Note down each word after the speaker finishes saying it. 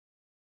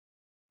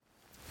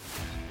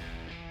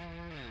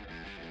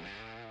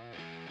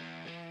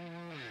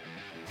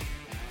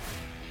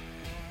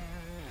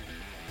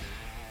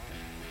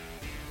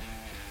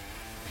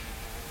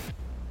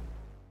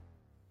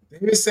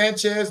David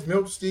Sanchez,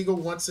 Milt Stiegel,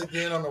 once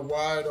again on the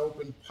Wide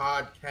Open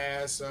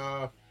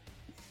podcast.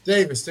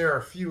 Davis, there are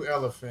a few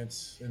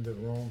elephants in the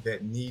room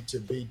that need to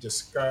be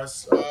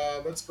discussed.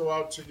 Let's go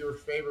out to your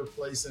favorite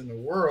place in the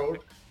world,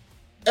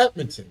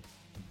 Edmonton,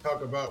 and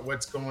talk about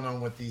what's going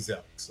on with these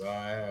Elks.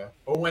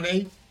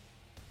 0-8,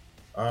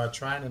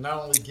 trying to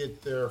not only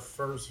get their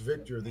first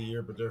victory of the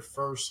year, but their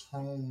first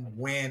home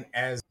win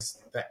as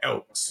the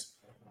Elks.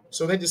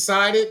 So they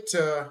decided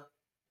to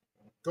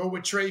go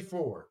with Trey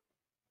Ford.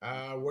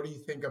 What do you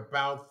think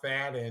about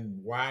that, and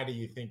why do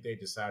you think they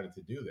decided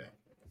to do that?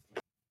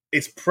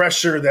 It's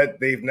pressure that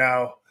they've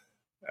now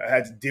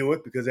had to deal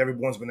with because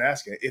everyone's been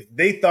asking. If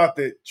they thought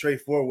that Trey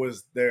Ford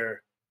was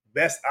their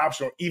best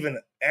option or even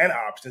an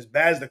option, as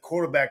bad as the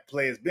quarterback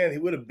play has been, he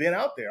would have been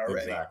out there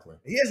already. Exactly.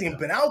 He hasn't even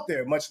been out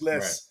there, much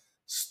less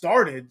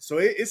started. So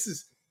this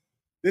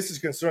is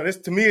concern. This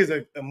to me is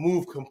a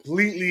move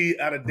completely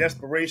out of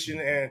desperation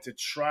and to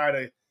try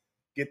to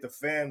get the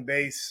fan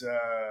base,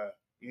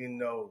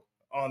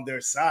 on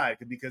their side,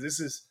 because this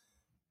is,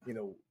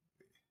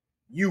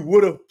 you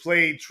would have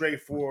played Trey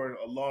Ford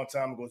a long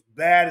time ago, as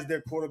bad as their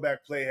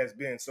quarterback play has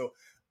been. So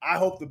I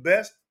hope the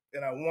best,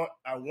 and I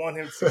want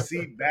him to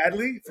succeed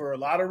badly for a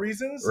lot of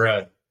reasons.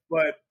 Right.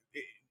 But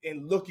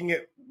in looking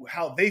at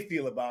how they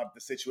feel about the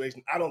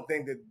situation, I don't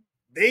think that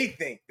they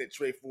think that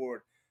Trey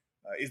Ford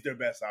is their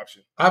best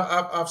option.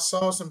 I've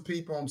saw some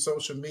people on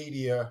social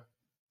media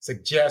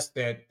suggest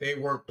that they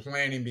weren't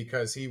planning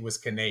because he was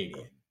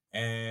Canadian,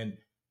 and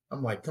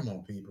I'm like, come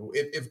on, people.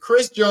 If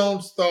Chris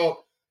Jones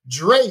thought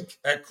Drake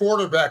at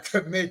quarterback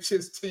could make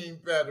his team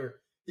better,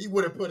 he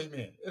would have put him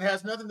in. It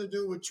has nothing to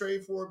do with Trey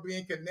Ford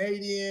being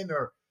Canadian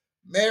or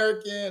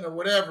American or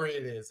whatever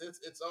it is.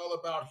 It's all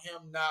about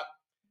him not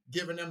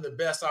giving them the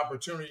best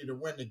opportunity to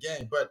win the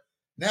game. But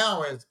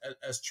now,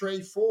 as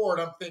Trey Ford,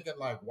 I'm thinking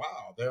like,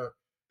 wow, they're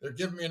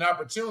giving me an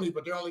opportunity,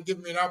 but they're only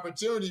giving me an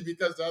opportunity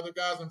because the other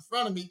guys in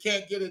front of me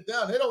can't get it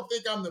done. They don't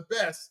think I'm the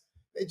best.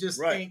 They just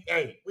think,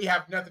 hey, we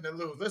have nothing to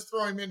lose. Let's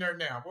throw him in there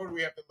now. What do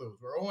we have to lose?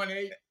 We're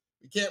 0-8.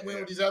 We can't win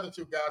with these other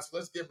two guys, so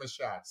let's give him a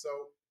shot.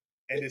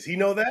 And does he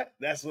know that?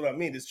 That's what I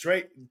mean.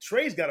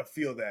 Trey's got to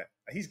feel that.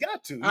 He's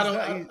got to. I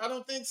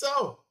don't think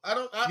so.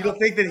 You don't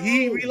think that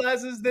he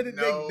realizes that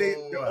No.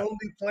 they're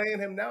only playing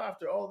him now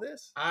after all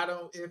this? I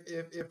don't.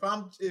 If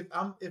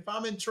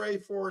I'm in Trey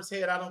Ford's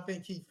head, I don't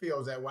think he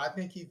feels that way. I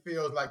think he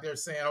feels like they're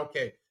saying,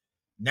 okay,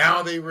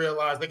 now they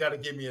realize they got to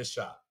give me a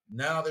shot.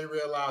 Now they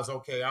realize,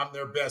 okay, I'm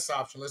their best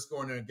option. Let's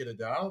go in there and get it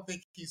done. I don't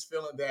think he's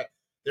feeling that.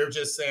 They're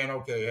just saying,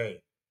 okay,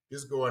 hey,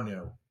 just go in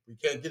there. We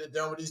can't get it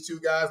done with these two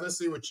guys. Let's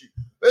see what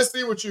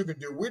you can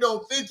do. We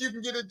don't think you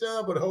can get it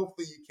done, but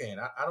hopefully you can.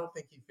 I don't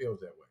think he feels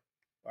that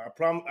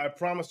way. I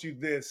promise you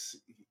this.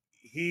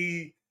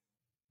 He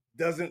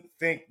doesn't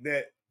think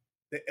that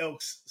the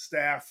Elks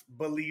staff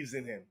believes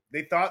in him.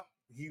 They thought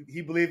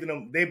he believed in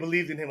him. They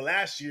believed in him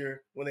last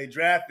year when they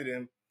drafted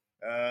him.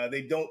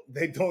 They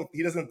don't.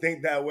 He doesn't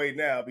think that way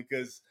now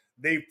because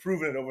they've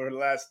proven it over the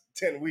last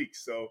 10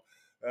 weeks. So,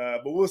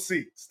 but we'll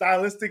see.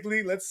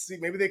 Stylistically, let's see.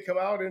 Maybe they come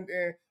out and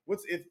what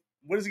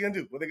is he gonna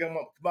do? What are they gonna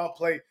come out and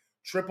play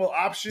triple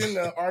option,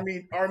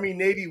 Army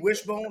Navy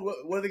wishbone?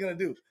 What are they gonna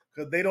do?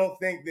 Because they don't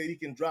think that he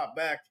can drop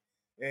back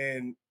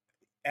and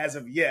as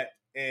of yet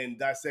and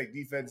dissect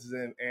defenses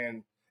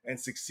and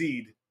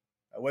succeed.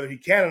 Whether he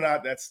can or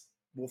not,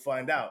 we'll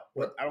find out.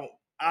 But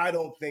I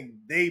don't think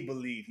they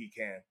believe he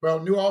can.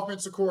 Well, new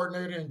offensive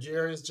coordinator and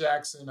Jarius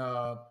Jackson,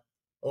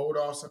 old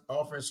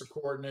offensive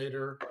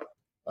coordinator,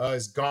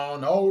 is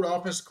gone. The old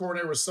offensive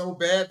coordinator was so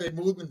bad they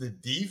moved him to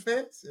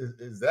defense.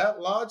 Is that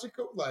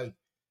logical? Like,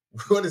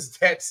 what is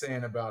that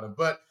saying about him?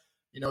 But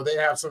they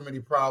have so many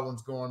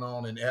problems going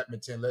on in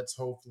Edmonton. Let's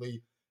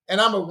hopefully.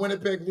 And I'm a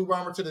Winnipeg Blue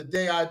Bomber to the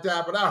day I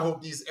die, but I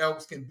hope these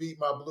Elks can beat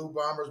my Blue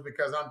Bombers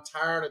because I'm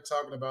tired of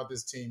talking about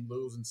this team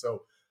losing.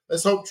 So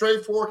let's hope Trey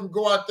Ford can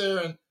go out there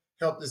and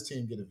help this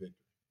team get a victory.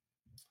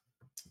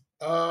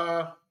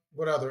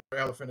 What other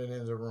elephant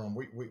in the room?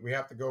 We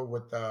have to go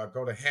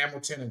to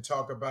Hamilton and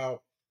talk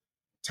about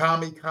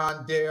Tommy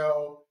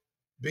Condell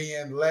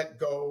being let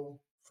go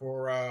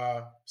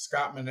for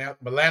Scott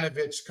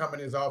Milanovich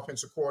coming as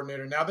offensive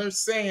coordinator. Now they're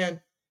saying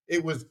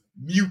it was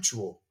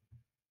mutual.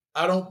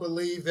 I don't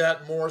believe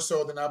that more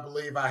so than I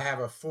believe I have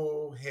a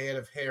full head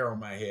of hair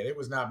on my head. It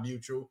was not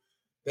mutual.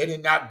 They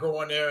did not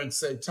go in there and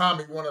say,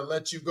 Tommy, we want to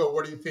let you go.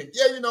 What do you think?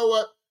 Yeah, you know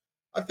what?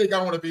 I think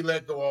I want to be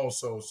let go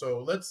also. So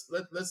let's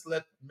let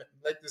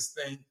this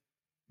thing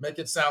make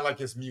it sound like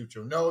it's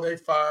mutual. No, they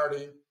fired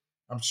him.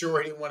 I'm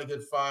sure he didn't want to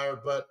get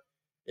fired, but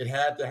it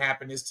had to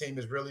happen. This team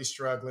is really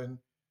struggling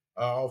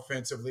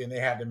offensively, and they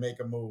had to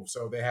make a move.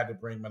 So they had to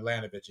bring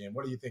Milanovich in.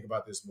 What do you think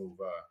about this move,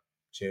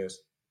 Chaz?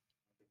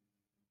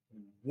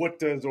 What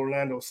does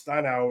Orlando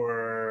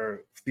Steinauer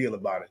feel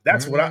about it?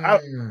 That's what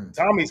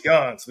Tommy's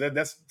gone. So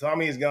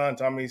Tommy is gone.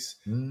 Tommy's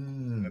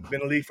been in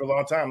the league for a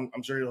long time.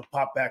 I'm sure he'll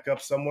pop back up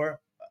somewhere.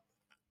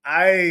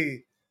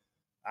 I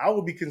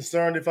would be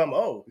concerned if I'm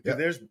because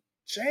there's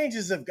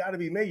changes have got to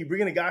be made. You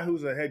bring in a guy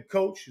who's a head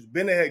coach, who's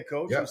been a head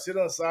coach, who sit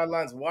on the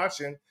sidelines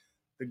watching.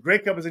 The Grey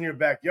Cup is in your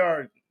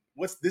backyard.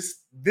 what's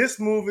this? This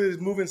move is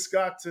moving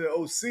Scott to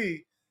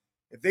OC.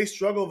 If they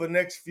struggle the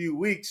next few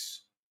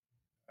weeks,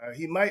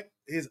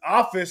 his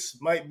office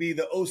might be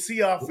the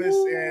OC office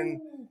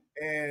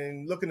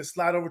and looking to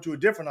slide over to a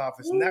different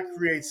office, and that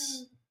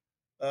creates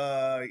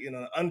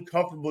an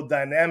uncomfortable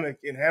dynamic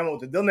in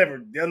Hamilton. They'll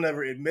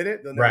never admit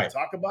it. They'll never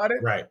talk about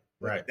it.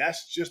 Right.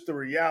 That's just the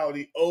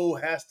reality. O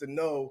has to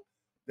know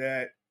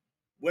that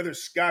whether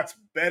Scott's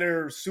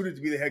better suited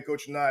to be the head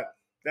coach or not,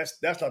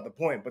 that's not the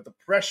point. But the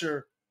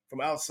pressure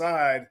from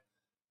outside,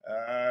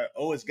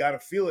 O has got to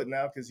feel it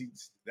now because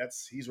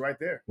he's right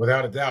there.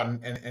 Without a doubt.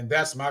 And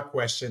that's my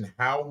question.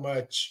 How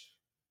much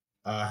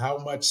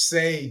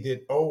say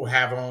did O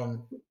have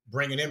on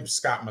bringing in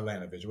Scott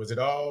Milanovich? Was it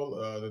all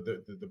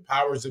the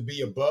powers that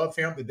be above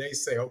him? Did they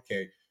say,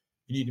 okay,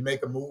 you need to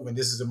make a move and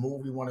this is a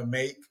move we want to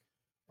make?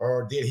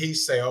 Or did he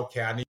say,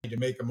 okay, I need to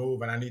make a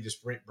move and I need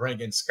to bring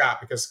in Scott?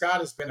 Because Scott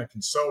has been a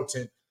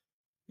consultant,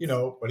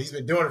 but he's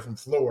been doing it from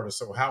Florida.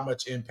 So how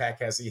much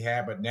impact has he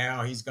had? But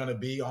now he's going to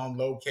be on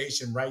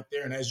location right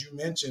there. And as you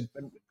mentioned,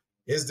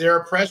 is there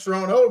a pressure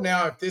on O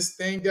now if this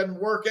thing doesn't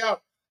work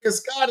out?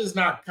 Because Scott is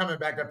not coming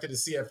back up to the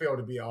CFL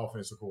to be an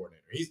offensive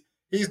coordinator.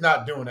 He's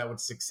not doing that with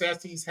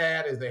success he's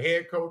had as the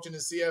head coach in the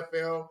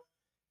CFL.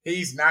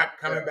 He's not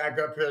coming back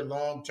up here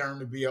long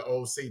term to be an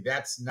OC.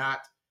 That's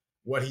not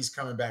what he's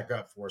coming back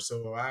up for.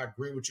 So I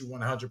agree with you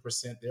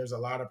 100%. There's a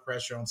lot of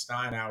pressure on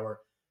Steinauer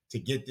to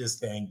get this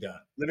thing done.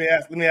 Let me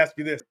ask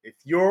you this: if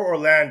you're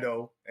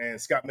Orlando and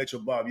Scott Mitchell,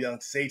 Bob Young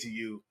say to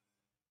you,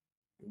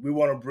 we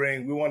want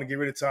to get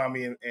rid of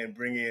Tommy and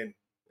bring in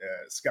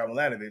Scott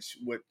Milanovich,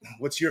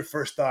 what's your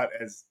first thought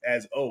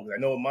as O? I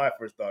know what my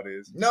first thought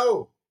is.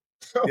 No.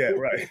 Yeah,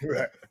 right.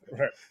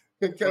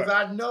 Because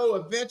I know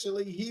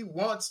eventually he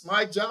wants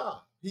my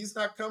job. He's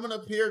not coming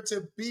up here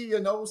to be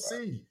an OC.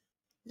 Right.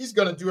 He's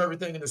going to do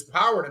everything in his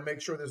power to make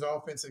sure this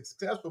offense is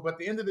successful. But at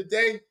the end of the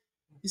day,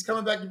 he's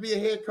coming back to be a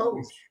head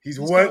coach. He's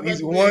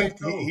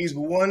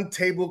one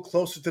table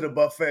closer to the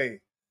buffet.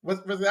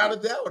 Without a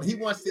doubt. He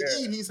wants to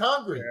eat. He's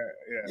hungry.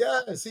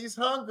 Yeah. Yes, he's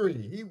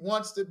hungry. He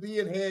wants to be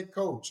a head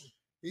coach.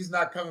 He's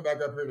not coming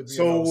back up here to be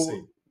an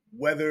OC.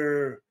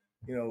 Whether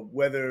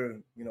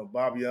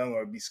Bob Young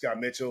or be Scott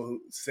Mitchell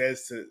who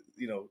says to,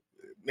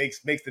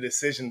 makes the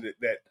decision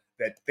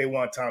that they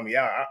want Tommy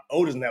out,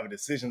 O doesn't have a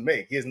decision to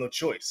make. He has no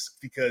choice,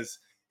 because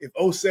if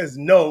O says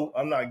no,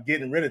 I'm not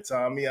getting rid of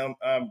Tommy, I'm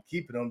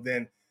keeping him,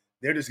 then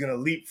they're just going to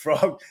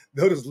leapfrog.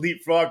 They'll just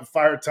leapfrog and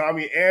fire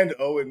Tommy and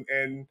O,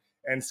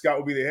 and Scott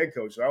will be the head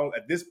coach. So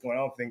at this point,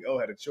 I don't think O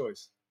had a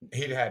choice.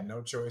 He had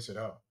no choice at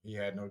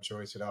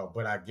all.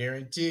 But I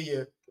guarantee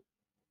you,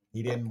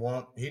 he didn't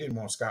want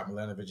Scott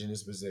Milanovich in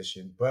his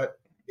position. But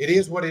it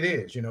is what it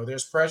is.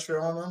 There's pressure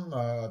on him.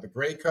 The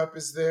Grey Cup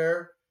is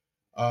there,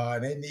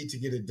 and they need to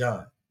get it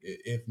done.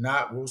 If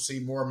not, we'll see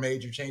more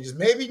major changes.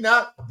 Maybe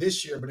not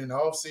this year, but in the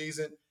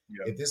offseason,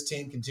 if this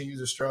team continues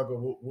to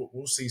struggle,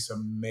 we'll see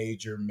some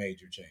major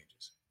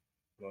changes.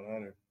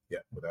 100. Yeah,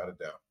 without a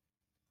doubt.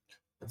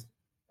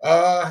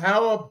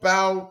 How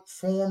about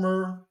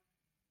former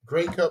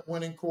Grey Cup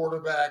winning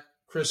quarterback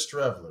Chris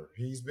Streveler?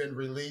 He's been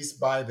released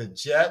by the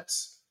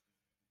Jets.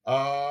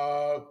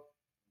 And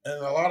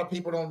a lot of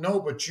people don't know,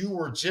 but you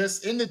were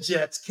just in the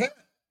Jets camp.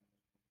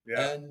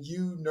 Yeah. And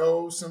you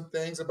know some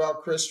things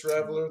about Chris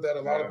Streveler that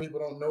a lot of people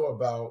don't know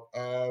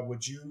about.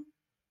 Would you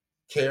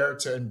care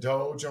to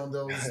indulge on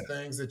those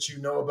things that you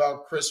know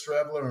about Chris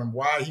Streveler and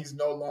why he's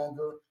no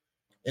longer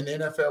in the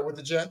NFL with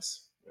the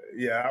Jets?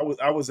 Yeah,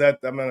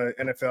 I'm on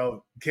an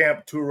NFL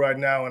camp tour right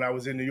now, and I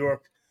was in New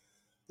York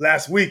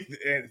last week.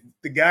 And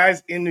the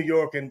guys in New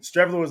York, and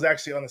Streveler was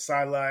actually on the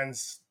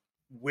sidelines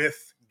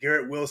with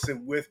Garrett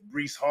Wilson, with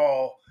Breece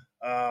Hall,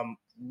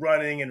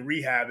 running and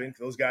rehabbing.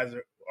 Those guys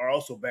are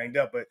also banged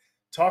up. But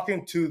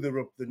talking to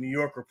the New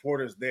York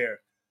reporters there,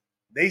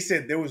 they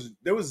said there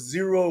was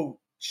zero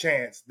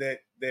chance that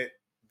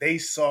they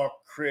saw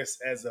Chris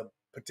as a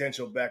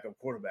potential backup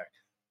quarterback,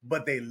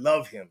 but they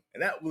love him,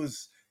 and it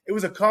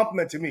was a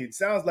compliment to me. It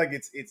sounds like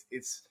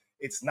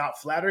it's not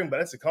flattering,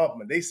 but it's a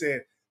compliment. They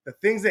said the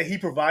things that he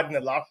provided in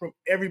the locker room,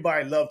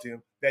 everybody loved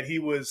him. That he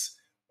was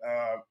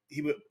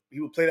he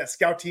would play that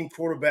scout team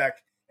quarterback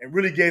and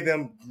really gave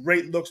them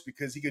great looks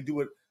because he could do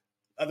what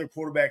other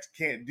quarterbacks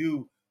can't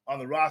do on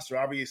the roster,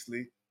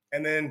 obviously.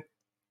 And then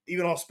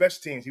even on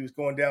special teams, he was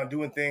going down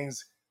doing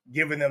things,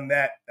 giving them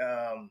that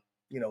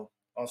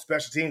on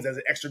special teams as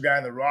an extra guy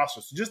in the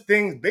roster. So just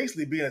things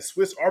basically being a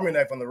Swiss Army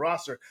knife on the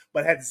roster,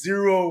 but had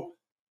zero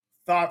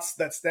thoughts.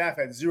 That staff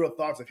had zero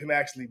thoughts of him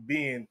actually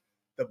being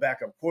the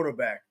backup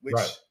quarterback, which,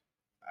 right.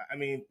 I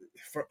mean,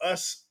 for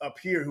us up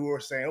here who are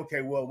saying,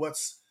 okay, well,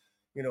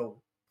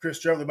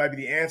 Chris Streveler might be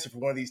the answer for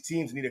one of these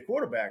teams that need a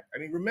quarterback. I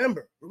mean,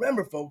 remember,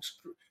 folks,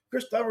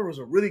 Chris Streveler was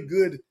a really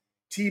good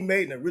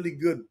teammate and a really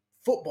good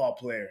football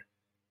player.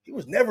 He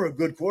was never a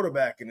good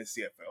quarterback in the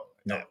CFL.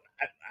 No.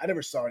 I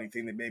never saw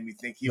anything that made me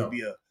think he would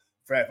be a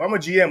franchise. If I'm a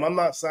GM, I'm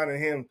not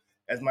signing him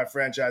as my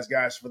franchise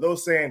guy. So for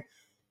those saying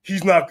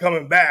he's not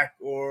coming back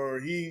or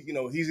he's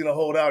going to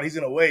hold out, he's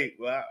going to wait.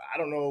 Well, I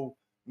don't know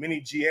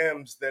many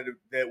GMs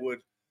that would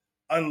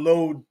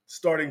unload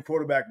starting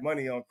quarterback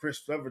money on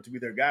Chris Trevor to be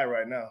their guy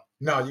right now.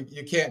 No,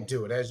 you can't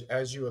do it.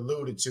 As you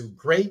alluded to,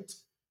 great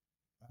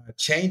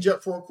change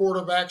up for a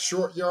quarterback,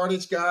 short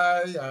yardage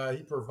guy.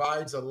 He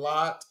provides a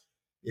lot.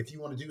 If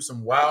you want to do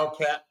some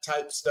wildcat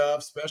type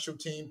stuff, special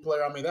team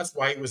player. I mean, that's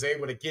why he was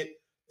able to get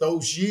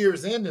those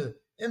years in the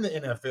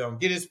NFL and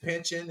get his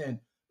pension.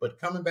 But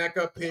coming back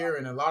up here,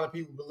 and a lot of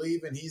people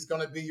believing he's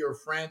going to be your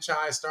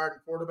franchise starting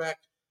quarterback.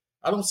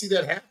 I don't see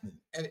that happening.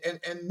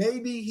 And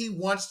maybe he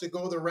wants to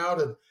go the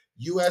route of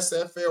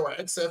USFL or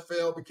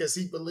XFL because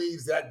he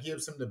believes that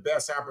gives him the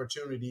best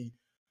opportunity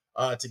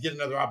to get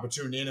another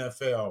opportunity in the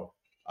NFL.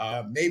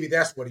 Maybe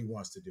that's what he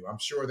wants to do. I'm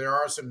sure there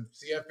are some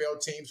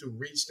CFL teams who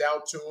reached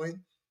out to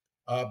him.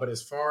 But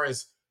as far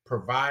as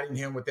providing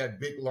him with that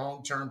big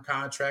long-term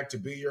contract to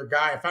be your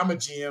guy, if I'm a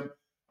GM,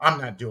 I'm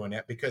not doing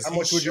that because how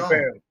much would you pay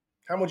him?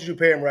 How much would you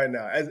pay him right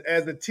now?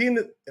 As a team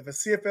that, if a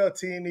CFL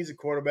team needs a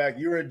quarterback,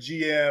 you're a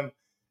GM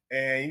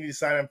and you need to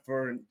sign him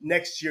for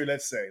next year,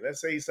 let's say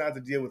he signs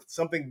a deal with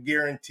something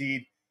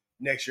guaranteed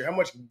next year. How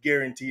much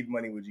guaranteed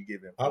money would you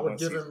give him? I would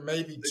give him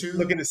maybe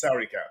look at the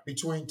salary cap.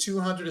 Between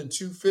 200 and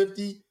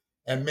 250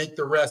 and make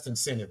the rest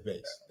incentive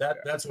based.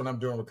 That's what I'm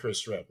doing with Chris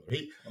Trevor.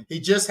 He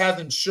just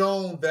hasn't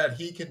shown that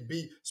he can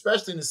be,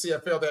 especially in the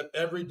CFL, that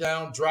every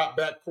down drop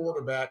back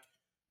quarterback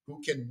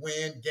who can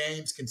win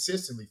games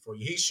consistently for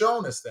you. He's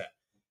shown us that.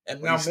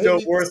 And now he's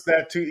still worth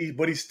that too,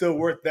 but he's still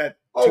worth that.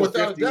 Oh,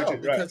 without a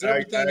doubt, because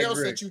everything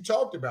else that you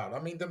talked about. I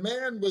mean, the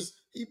man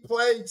he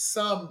played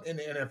some in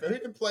the NFL. He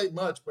didn't play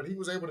much, but he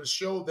was able to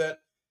show that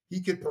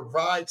he could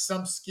provide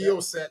some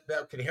skill set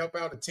that could help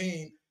out a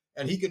team,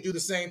 and he could do the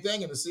same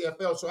thing in the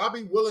CFL. So I'll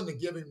be willing to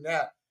give him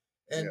that.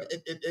 And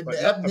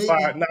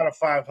not a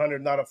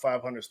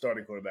 500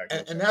 starting quarterback.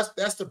 And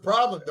that's the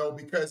problem though,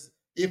 because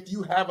if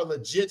you have a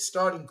legit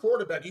starting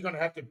quarterback, you're going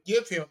to have to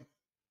give him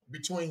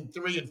between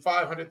 $300,000 and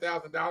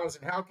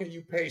 $500,000. And how can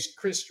you pay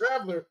Chris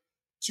Traveler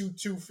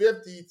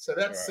 $250,000? So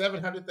that's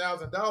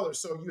 $700,000.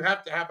 So you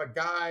have to have a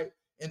guy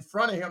in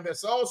front of him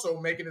that's also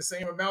making the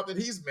same amount that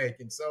he's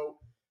making. So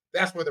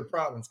that's where the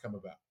problems come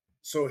about.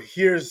 So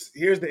here's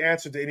the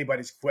answer to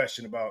anybody's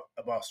question about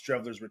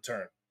Streveler's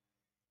return.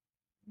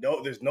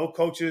 No, there's no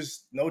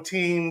coaches, no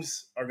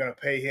teams are going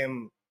to pay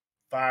him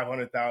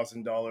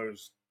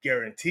 $500,000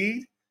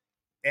 guaranteed.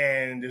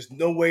 And there's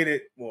no way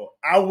that,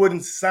 I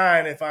wouldn't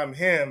sign if I'm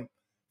him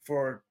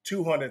for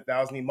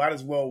 $200,000. He might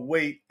as well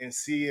wait and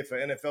see if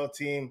an NFL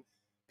team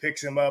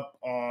picks him up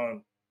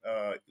on,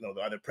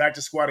 either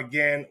practice squad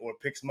again or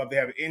picks him up. They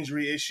have an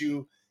injury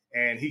issue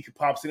and he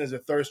pops in as a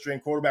third string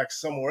quarterback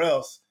somewhere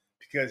else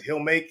because he'll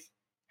make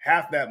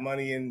half that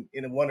money in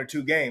 1 or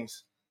 2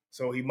 games.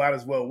 So he might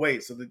as well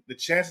wait. So the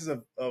chances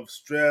of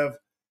Strev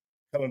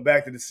coming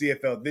back to the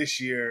CFL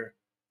this year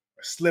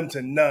are slim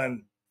to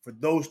none. For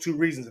those 2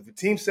 reasons. If a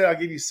team said, I'll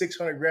give you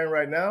 $600,000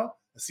 right now,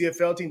 a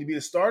CFL team to be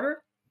the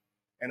starter,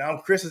 and I'm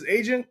Chris's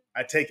agent,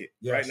 I take it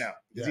right now.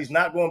 Because he's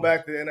not going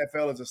back to the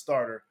NFL as a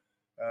starter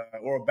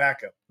or a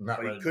backup.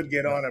 But he could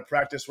get on a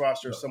practice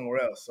roster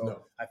somewhere else.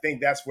 So I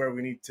think that's where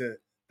we need to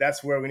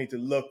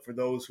look for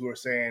those who are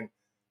saying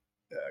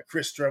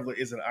Chris Streveler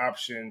is an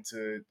option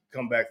to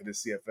come back to the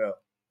CFL.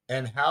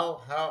 And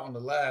how on the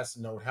last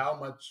note, how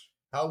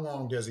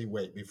long does he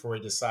wait before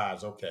he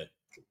decides, okay,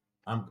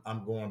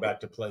 I'm going back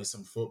to play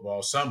some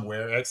football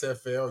somewhere,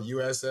 XFL,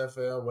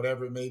 USFL,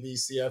 whatever it may be,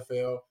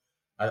 CFL.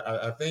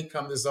 I think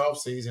come this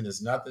offseason,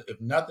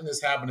 if nothing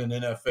is happening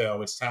in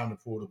NFL, it's time to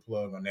pull the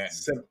plug on that.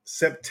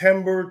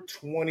 September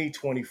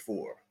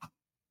 2024.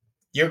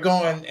 You're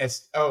going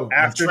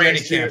after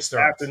training camp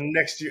starts.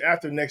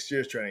 After next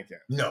year's training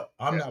camp. No,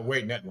 I'm not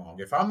waiting that long.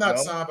 If I'm not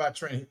signed by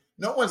training,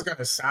 no one's going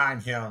to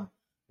sign him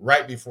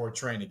right before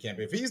training camp.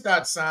 If he's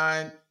not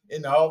signed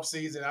in the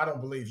offseason, I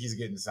don't believe he's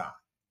getting signed.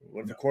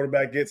 What if the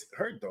quarterback gets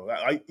hurt, though?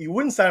 You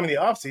wouldn't sign him in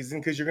the offseason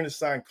because you're going to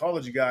sign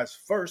college guys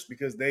first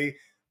because they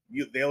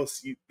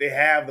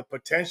have the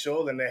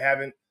potential and they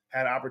haven't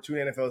had an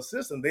opportunity in the NFL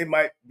system. They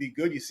might be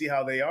good. You see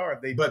how they are.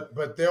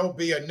 But there'll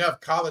be enough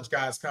college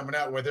guys coming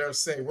out where they'll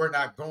say, we're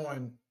not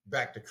going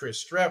back to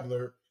Chris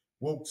Streveler.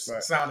 We'll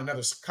sign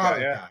another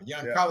college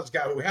guy, college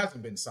guy who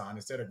hasn't been signed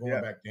instead of going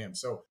back to him.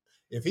 So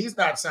if he's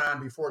not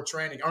signed before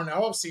training or in the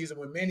offseason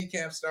when mini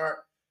camp start,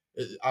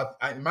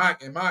 in my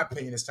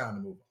opinion, it's time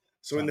to move on.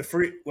 So when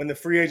the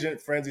free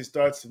agent frenzy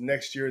starts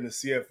next year in the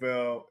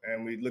CFL,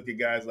 and we look at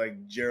guys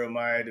like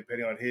Jeremiah,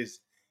 depending on his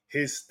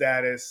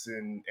status,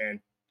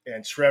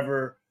 and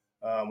Trevor,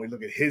 we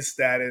look at his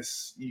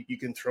status. You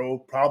can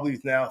probably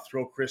now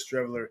throw Chris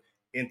Streveler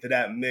into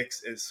that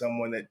mix as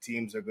someone that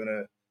teams are going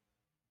to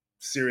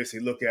seriously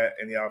look at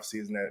in the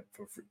offseason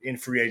in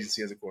free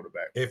agency as a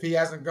quarterback. If he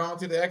hasn't gone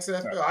to the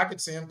XFL, I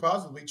could see him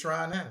possibly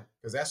trying that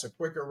because that's a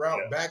quicker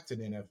route back to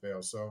the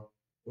NFL. So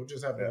we'll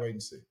just have to wait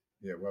and see.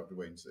 Yeah, we'll have to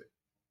wait and see.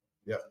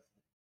 Yep.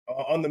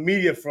 On the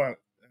media front,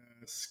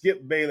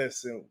 Skip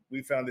Bayless, and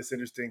we found this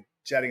interesting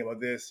chatting about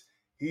this.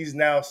 He's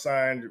now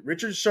signed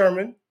Richard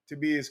Sherman to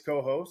be his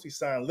co-host. He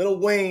signed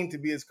Lil Wayne to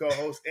be his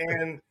co-host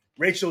and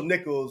Rachel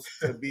Nichols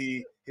to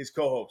be his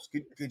co-host.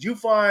 Could you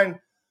find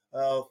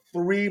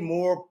three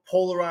more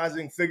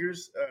polarizing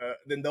figures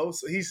than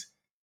those. So he's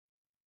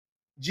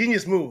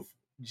genius move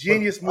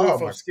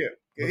from Skip.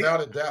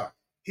 Without a doubt.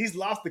 He's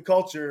lost the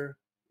culture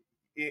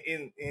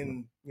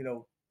in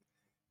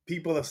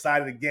people have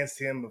sided against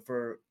him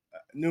for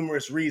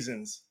numerous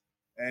reasons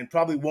and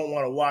probably won't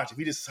want to watch. If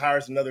he just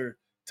hires another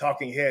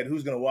talking head,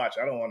 who's going to watch?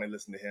 I don't want to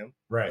listen to him.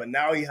 Right. But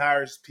now he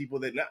hires people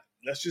that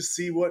let's just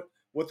see what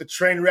the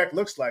train wreck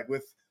looks like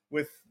with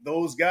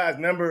those guys.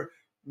 Remember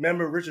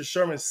Richard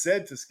Sherman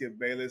said to Skip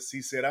Bayless,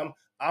 he said,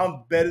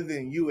 I'm better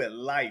than you at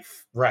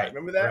life. Right.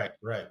 Remember that?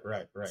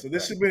 Right. So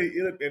this should be,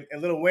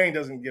 and Lil Wayne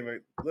doesn't give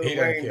it.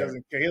 Wayne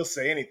doesn't care. He'll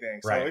say anything.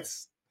 So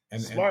it's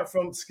smart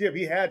from Skip.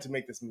 He had to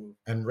make this move.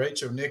 And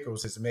Rachel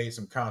Nichols has made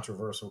some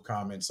controversial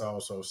comments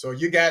also. So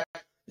you got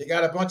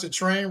a bunch of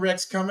train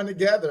wrecks coming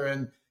together,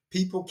 and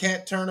people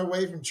can't turn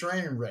away from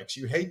train wrecks.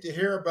 You hate to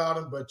hear about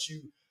them, but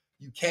you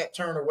can't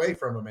turn away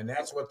from them, and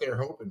that's what they're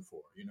hoping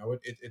for.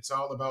 It's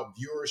all about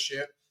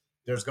viewership.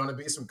 There's going to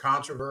be some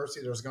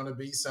controversy. There's going to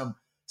be some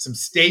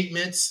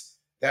statements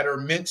that are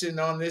mentioned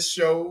on this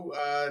show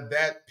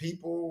that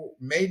people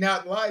may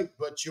not like,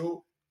 but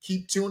you'll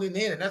keep tuning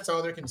in, and that's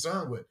all they're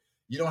concerned with.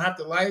 You don't have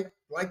to like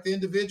the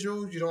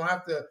individuals. You don't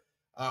have to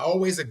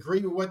always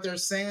agree with what they're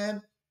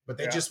saying, but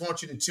they just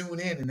want you to tune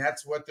in, and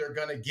that's what they're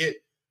going to get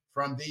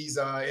from these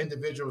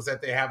individuals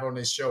that they have on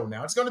this show.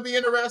 Now, it's going to be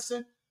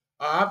interesting.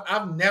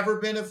 I've never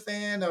been a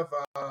fan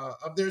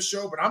of their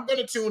show, but I'm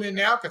going to tune in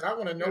now because I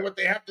want to know what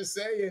they have to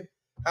say and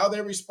how they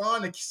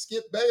respond to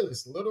Skip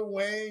Bayless, Lil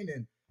Wayne,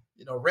 and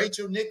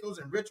Rachel Nichols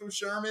and Richard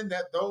Sherman.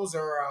 That those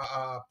are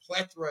a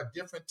plethora of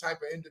different type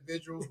of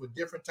individuals with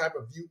different type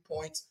of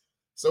viewpoints.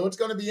 So it's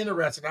going to be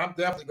interesting. I'm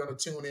definitely going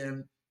to tune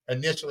in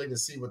initially to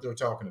see what they're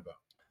talking about.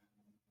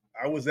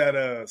 I was at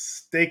a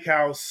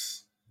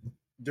steakhouse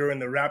during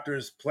the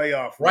Raptors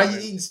playoff. Why are you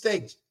eating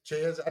steak,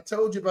 Chaz? I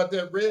told you about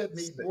that red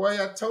meat,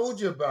 boy. I told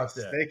you about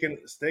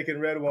that. Steak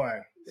and red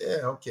wine.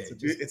 Yeah, okay.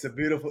 It's a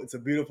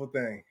beautiful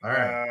thing. All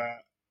right.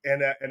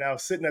 And I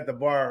was sitting at the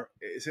bar,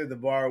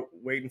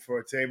 waiting for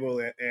a table,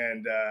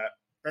 and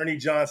Ernie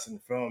Johnson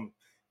from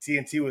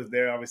TNT was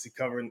there, obviously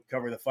covering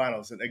the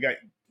finals. And they got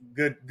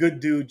good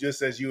dude,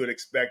 just as you would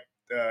expect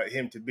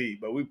him to be.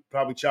 But we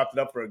probably chopped it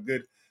up for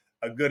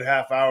a good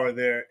half hour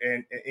there.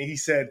 And he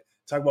said,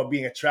 talk about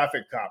being a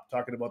traffic cop,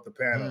 talking about the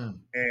panel.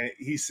 And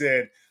he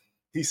said,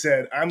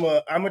 I'm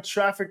a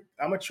traffic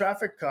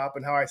cop,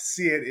 and how I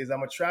see it is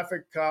I'm a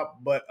traffic cop,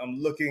 but I'm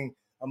looking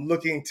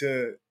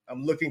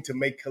to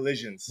make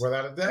collisions.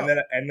 Without a doubt.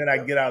 And then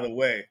I get out of the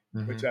way,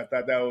 which I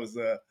thought that was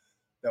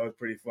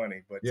pretty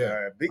funny. But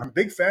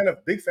big fan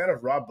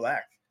of Rob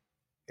Black.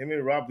 Him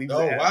and Rob.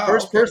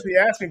 First person he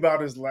asked me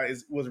about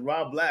was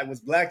Rob Black,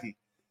 was Blackie.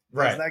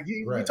 Right. I was like,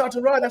 you talk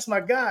to Rob, that's my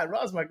guy.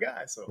 Rob's my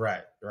guy. So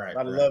right. A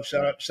lot of love.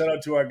 Shout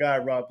out to our guy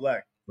Rob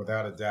Black.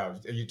 Without a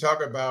doubt. You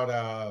talk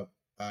about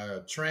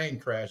train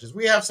crashes.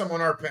 We have some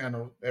on our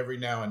panel every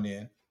now and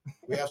then.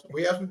 We have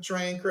some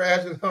train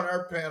crashes on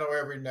our panel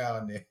every now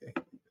and then.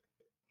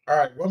 All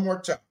right, one more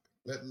topic.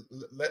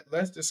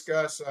 Let's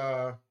discuss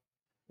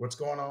what's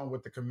going on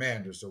with the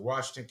Commanders, the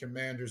Washington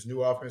Commanders,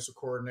 new offensive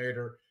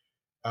coordinator,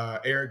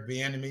 Eric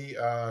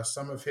Bieniemy.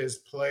 Some of his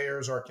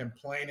players are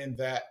complaining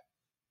that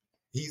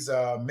he's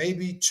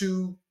maybe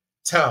too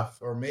tough,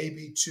 or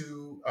maybe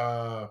too,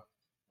 I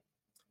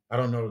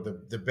don't know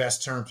the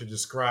best term to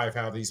describe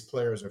how these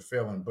players are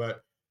feeling,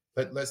 but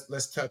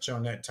let's touch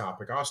on that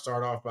topic. I'll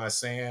start off by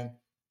saying,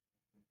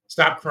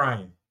 stop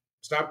crying.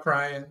 Stop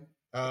crying.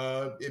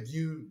 If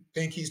you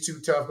think he's too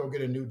tough, go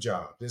get a new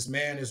job. This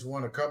man has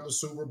won a couple of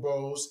Super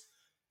Bowls.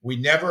 We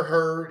never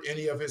heard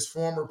any of his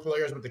former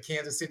players with the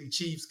Kansas City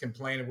Chiefs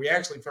complaining. We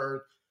actually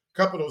heard a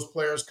couple of those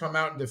players come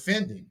out and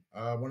defend him.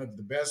 One of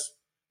the best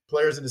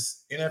players in the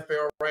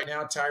NFL right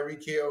now,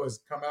 Tyreek Hill, has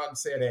come out and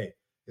said, hey,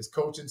 his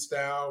coaching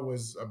style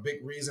was a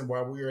big reason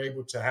why we were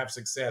able to have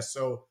success.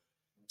 So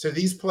to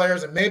these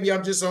players, and maybe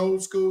I'm just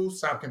old school,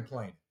 stop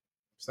complaining.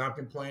 Stop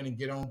complaining,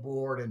 get on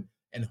board,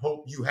 and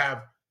hope you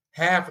have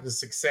half of the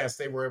success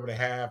they were able to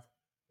have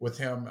with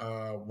him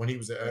when he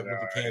was with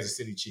the Kansas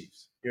City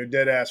Chiefs. You're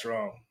dead ass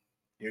wrong.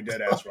 You're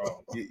dead ass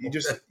wrong.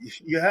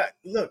 You have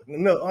look.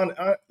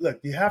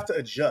 You have to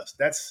adjust.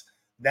 That's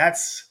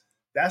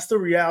the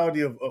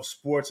reality of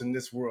sports in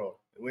this world.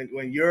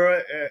 When you're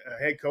a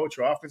head coach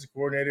or offensive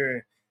coordinator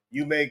and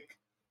you make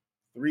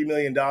 $3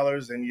 million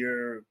and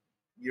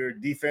your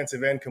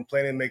defensive end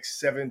complaining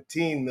makes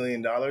 $17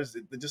 million,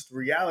 just the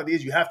reality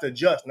is you have to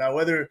adjust. Now,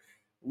 whether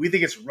we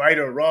think it's right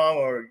or wrong,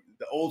 or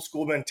the old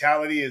school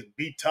mentality is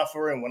be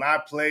tougher and when I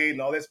played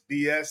and all this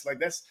BS, like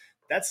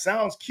that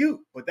sounds cute,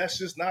 but that's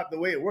just not the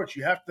way it works.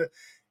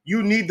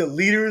 You need the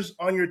leaders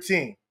on your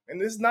team. And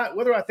this is not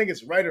whether I think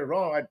it's right or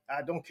wrong.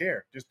 I don't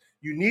care. Just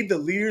you need the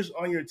leaders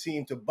on your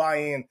team to buy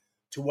in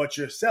to what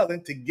you're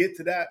selling to get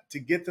to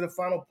the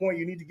final point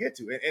you need to get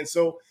to. And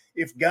so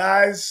if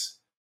guys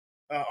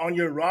on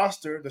your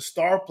roster, the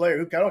star player,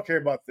 who I don't care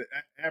about the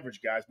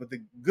average guys, but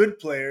the good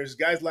players,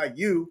 guys like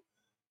you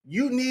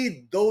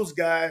need those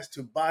guys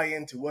to buy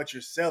into what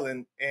you're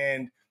selling.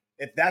 And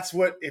if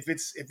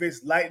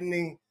it's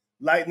lightening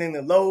lightening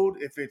the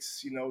load, if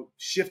it's,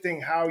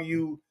 shifting how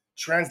you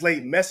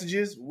translate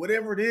messages,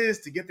 whatever it is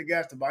to get the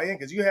guys to buy in.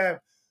 Because you have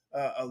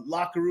a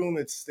locker room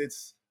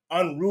that's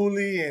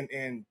unruly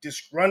and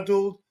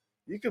disgruntled.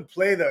 You can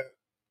play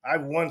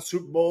I've won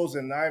Super Bowls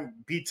and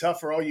be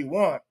tougher all you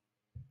want.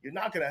 You're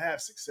not going to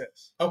have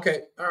success.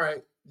 Okay, all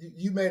right.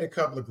 You made a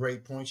couple of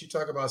great points. You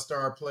talk about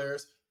star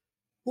players.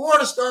 Who are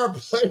the star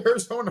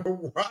players on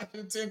the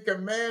Washington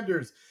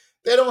Commanders?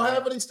 They don't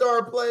have any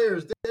star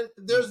players.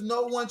 There's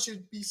no one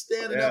should be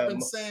standing up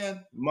and saying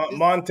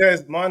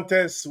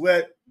Montez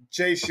Sweat,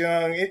 Chase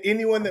Young,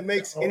 anyone that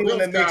makes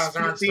guys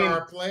aren't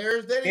star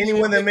players.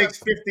 Anyone that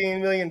makes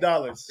 $15 million.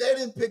 They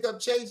didn't pick up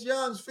Chase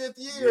Young's fifth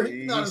year.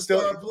 He's not a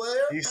star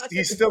player.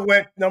 He still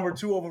went number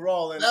 2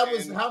 overall. And that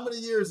was how many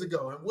years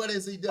ago? And what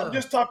has he done? I'm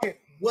just talking.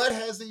 What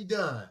has he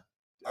done?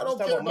 I don't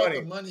care about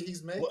the money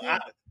he's making.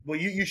 Well,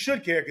 you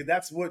should care, because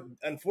that's what,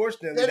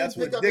 unfortunately, that's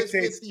what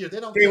dictates. They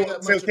don't care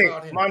that much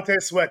about him.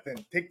 Montez Sweat,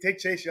 then. Take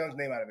Chase Young's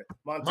name out of it.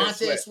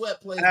 Montez Sweat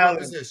plays what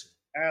position?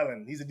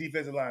 Allen. He's a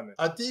defensive lineman.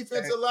 A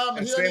defensive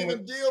lineman. He doesn't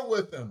even deal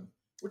with him.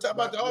 We're talking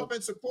about the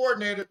offensive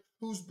coordinator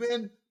who's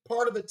been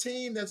part of a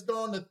team that's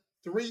gone to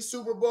 3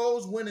 Super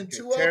Bowls, winning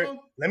 2 of them.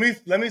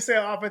 Let me say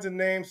an offensive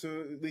name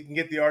so we can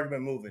get the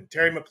argument moving.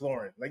 Terry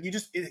McLaurin. Like,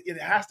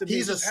 it has to be.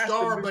 He's a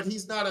star, but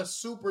he's not a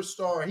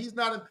superstar. He's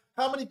not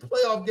how many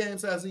playoff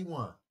games has he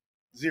won?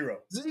 0.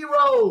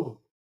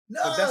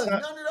 None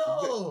at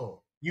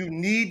all. You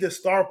need the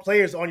star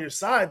players on your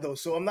side, though.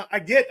 So I'm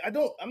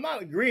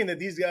not agreeing that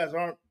these guys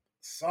aren't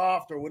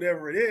soft or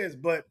whatever it is,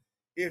 but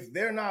if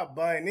they're not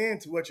buying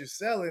into what you're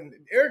selling,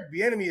 Eric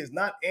Bieniemy is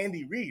not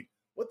Andy Reid.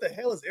 What the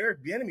hell has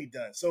Eric Bieniemy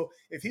done? So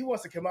if he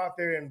wants to come out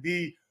there and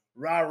be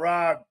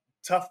rah,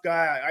 tough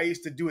guy, I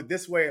used to do it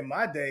this way in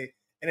my day,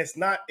 and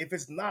if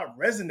it's not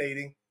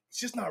resonating, it's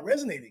just not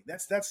resonating. I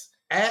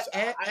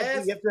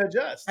think you have to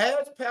adjust.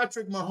 Ask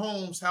Patrick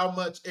Mahomes how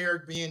much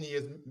Eric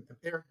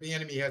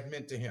Bieniemy has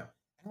meant to him.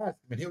 Ask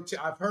him, and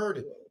I've heard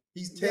it.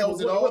 He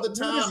tells it all the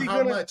time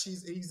how much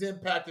he's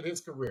impacted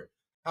his career,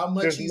 how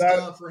much he's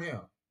done for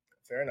him.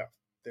 Fair enough.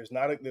 There's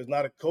not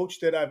a coach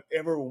that I've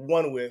ever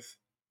won with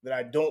that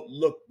I don't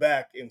look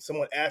back and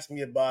someone asks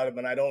me about him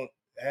and I don't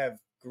have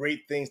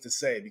great things to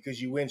say,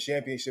 because you win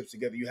championships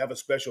together. You have a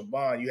special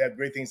bond. You have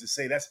great things to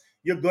say.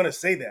 You're going to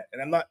say that.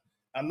 And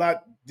I'm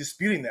not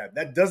disputing that.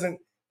 That doesn't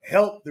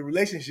help the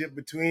relationship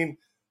between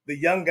the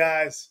young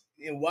guys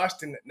in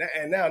Washington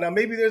and now. Now,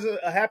 maybe there's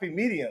a happy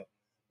medium,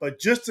 but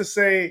just to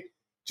say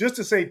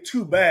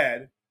too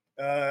bad,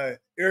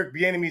 Eric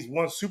Bieniemy's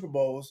won Super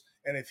Bowls,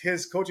 and if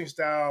his coaching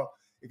style,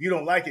 if you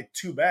don't like it,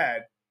 too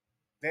bad.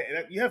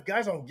 You have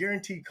guys on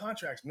guaranteed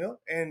contracts, Mill,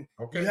 and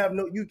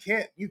you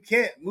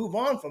can't move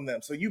on from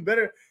them. So you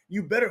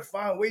better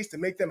find ways to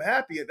make them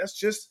happy. That's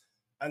just,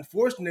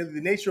 unfortunately,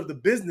 the nature of the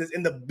business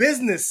and the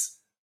business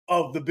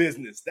of the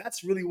business.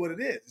 That's really what it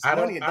is. I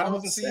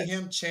don't see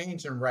him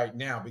changing right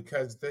now,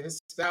 because his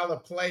style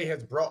of play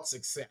has brought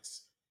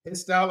success.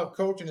 His style of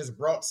coaching has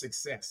brought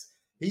success.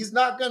 He's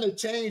not going to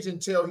change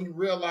until he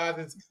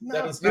realizes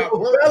that it's not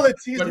working.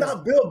 He's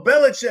not Bill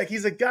Belichick.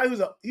 He's a guy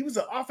he was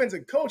an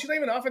offensive coach. He's not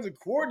even an offensive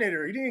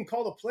coordinator. He didn't even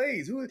call the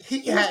plays.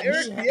 He had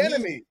Eric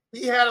Bieniemy.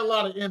 He had a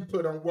lot of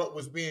input on what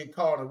was being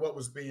called and what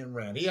was being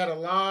ran. He had a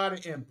lot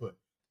of input.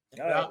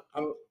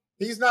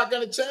 He's not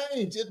going to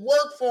change. It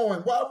worked for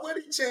him. Why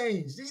would he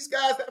change? These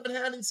guys haven't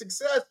had any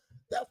success.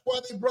 That's why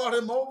they brought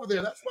him over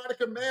there. That's why the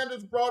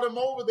Commanders brought him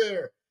over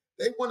there.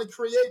 They want to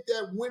create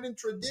that winning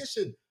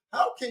tradition.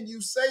 How can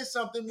you say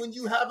something when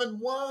you haven't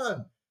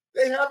won?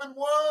 They haven't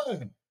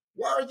won.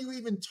 Why are you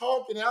even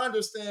talking? I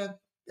understand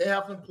they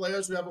have some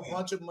players who have a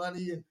bunch of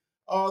money and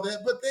all that,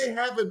 but they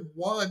haven't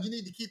won. You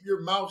need to keep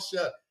your mouth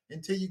shut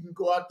until you can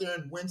go out there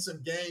and win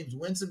some games,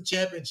 win some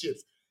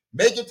championships,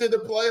 make it to the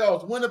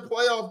playoffs, win a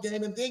playoff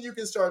game, and then you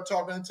can start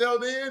talking. Until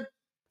then,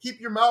 keep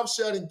your mouth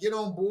shut and get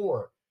on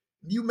board.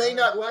 You may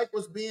not like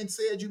what's being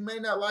said. You may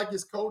not like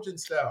his coaching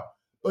style,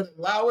 but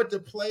allow it to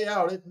play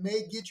out. It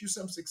may get you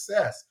some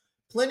success.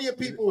 Plenty of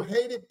people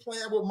hated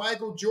playing with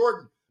Michael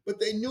Jordan, but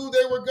they knew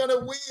they were going to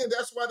win.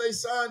 That's why they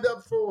signed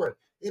up for it.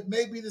 It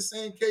may be the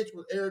same case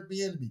with Eric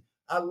Bieniemy.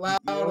 Allow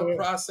the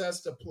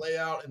process to play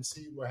out and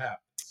see what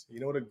happens.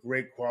 You know what a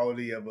great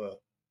quality of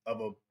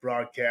a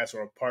broadcast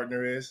or a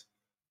partner is?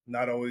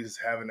 Not always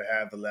having to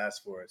have the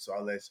last word. So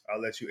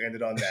I'll let you end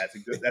it on that.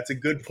 That's a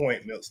good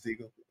point, Milt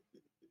Stiegel.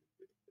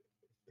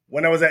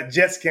 When I was at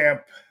Jets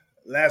camp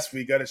last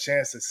week, I got a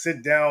chance to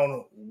sit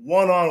down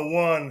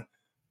one-on-one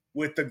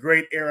with the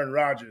great Aaron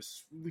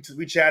Rodgers.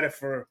 We chatted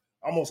for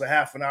almost a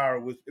half an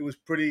hour. It was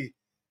pretty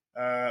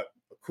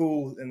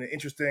cool and an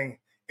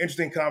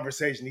interesting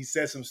conversation. He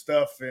said some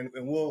stuff, and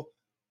we'll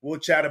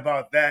chat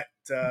about that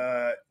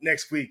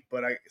next week.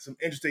 But some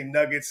interesting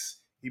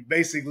nuggets. He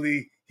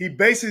basically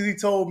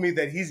told me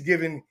that he's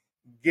given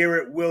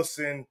Garrett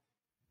Wilson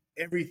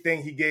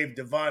everything he gave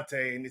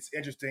Devontae, and it's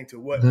interesting to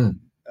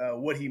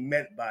what he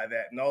meant by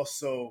that. And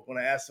also, when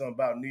I asked him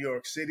about New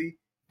York City,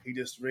 he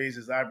just raised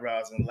his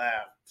eyebrows and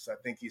laughed. So I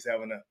think he's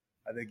having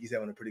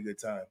a pretty good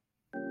time.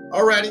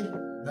 All righty.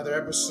 Another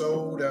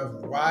episode of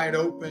Wide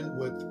Open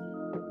with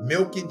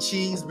Milk and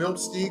Cheese, Milt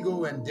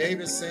Stiegel and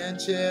David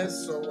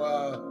Sanchez.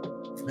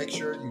 So make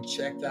sure you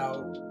check out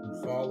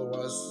and follow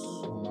us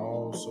on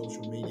all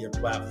social media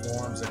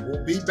platforms. And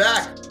we'll be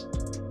back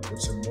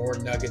with some more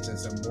nuggets and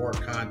some more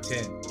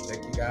content.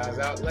 Check you guys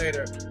out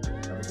later.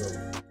 Have a good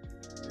one.